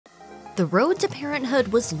The road to parenthood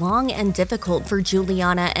was long and difficult for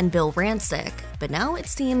Giuliana and Bill Rancic, but now it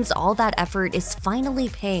seems all that effort is finally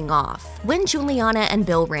paying off. When Giuliana and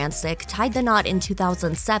Bill Rancic tied the knot in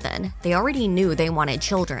 2007, they already knew they wanted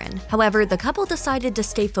children. However, the couple decided to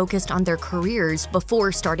stay focused on their careers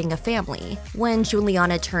before starting a family. When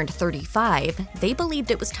Giuliana turned 35, they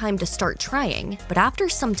believed it was time to start trying, but after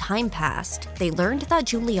some time passed, they learned that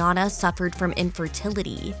Giuliana suffered from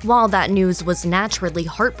infertility. While that news was naturally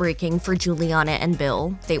heartbreaking for Giuliana and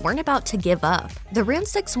Bill, they weren't about to give up. The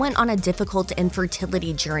Rancics went on a difficult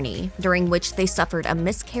infertility journey, during which they suffered a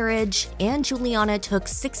miscarriage, and Giuliana took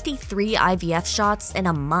 63 IVF shots in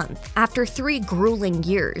a month. After 3 grueling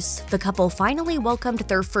years, the couple finally welcomed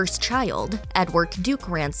their first child, Edward Duke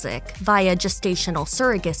Rancic, via gestational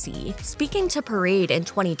surrogacy. Speaking to Parade in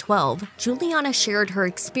 2012, Giuliana shared her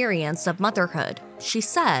experience of motherhood. She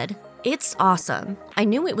said, "It's awesome. I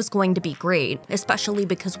knew it was going to be great, especially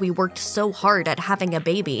because we worked so hard at having a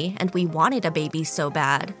baby and we wanted a baby so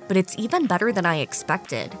bad, but it's even better than I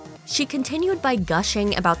expected." She continued by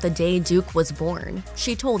gushing about the day Duke was born.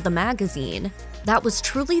 She told the magazine, "That was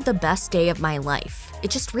truly the best day of my life. It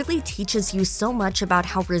just really teaches you so much about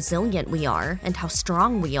how resilient we are and how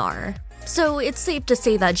strong we are." So it's safe to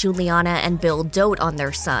say that Giuliana and Bill dote on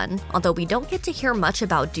their son, although we don't get to hear much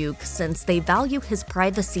about Duke since they value his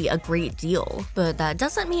privacy a great deal. But that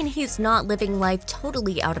doesn't mean he's not living life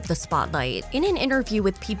totally out of the spotlight. In an interview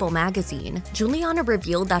with People magazine, Giuliana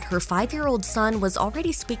revealed that her 5-year-old son was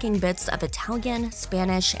already speaking bits of Italian,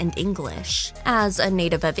 Spanish, and English. As a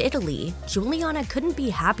native of Italy, Giuliana couldn't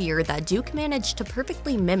be happier that Duke managed to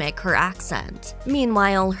perfectly mimic her accent.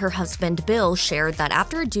 Meanwhile, her husband Bill shared that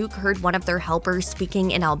after Duke heard one of their helpers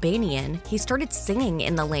speaking in Albanian, he started singing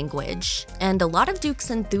in the language. And a lot of Duke's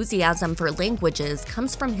enthusiasm for languages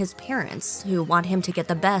comes from his parents, who want him to get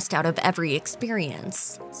the best out of every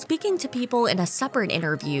experience. Speaking to People in a separate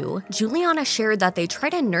interview, Giuliana shared that they try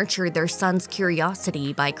to nurture their son's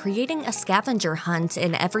curiosity by creating a scavenger hunt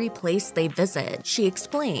in every place they visit. She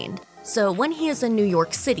explained, "So when he is in New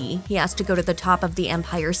York City, he has to go to the top of the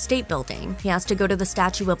Empire State Building. He has to go to the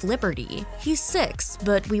Statue of Liberty. He's 6,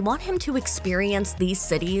 but we want him to experience these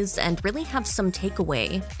cities and really have some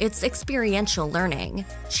takeaway. It's experiential learning."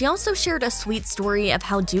 She also shared a sweet story of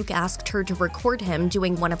how Duke asked her to record him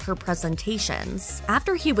doing one of her presentations.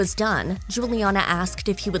 After he was done, Giuliana asked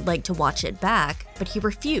if he would like to watch it back, but he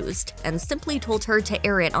refused and simply told her to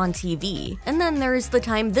air it on TV. And then there's the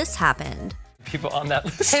time this happened. People on that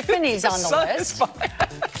list. Tiffany's on the list.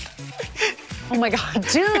 Oh my God,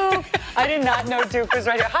 Duke! I did not know Duke was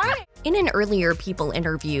right here. Hi! In an earlier People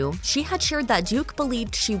interview, she had shared that Duke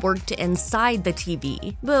believed she worked inside the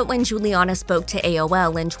TV. But when Giuliana spoke to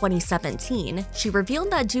AOL in 2017, she revealed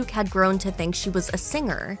that Duke had grown to think she was a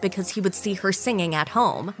singer because he would see her singing at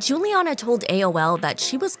home. Giuliana told AOL that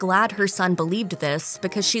she was glad her son believed this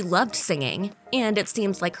because she loved singing, and it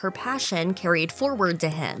seems like her passion carried forward to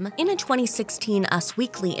him. In a 2016 Us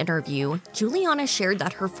Weekly interview, Giuliana shared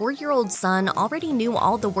that her 4-year-old son already knew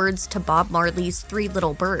all the words to Bob Marley's 3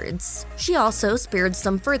 Little Birds. She also spared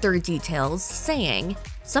some further details, saying,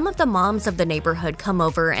 "Some of the moms of the neighborhood come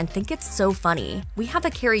over and think it's so funny. We have a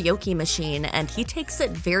karaoke machine and he takes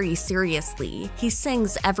it very seriously. He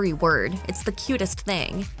sings every word. It's the cutest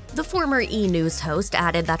thing." The former E! News host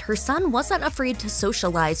added that her son wasn't afraid to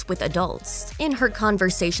socialize with adults. In her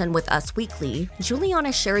conversation with Us Weekly,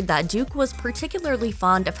 Giuliana shared that Duke was particularly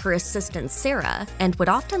fond of her assistant Sarah and would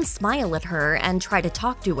often smile at her and try to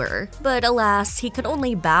talk to her, but alas, he could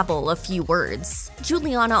only babble a few words.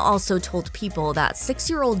 Giuliana also told People that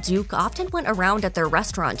 6-year-old Duke often went around at their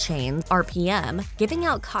restaurant chain, RPM, giving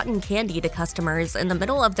out cotton candy to customers in the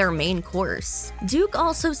middle of their main course. Duke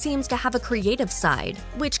also seems to have a creative side,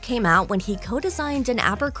 which came out when he co-designed an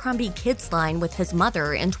Abercrombie kids line with his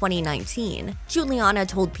mother in 2019. Giuliana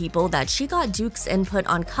told People that she got Duke's input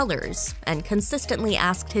on colors and consistently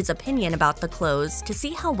asked his opinion about the clothes to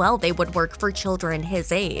see how well they would work for children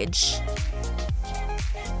his age.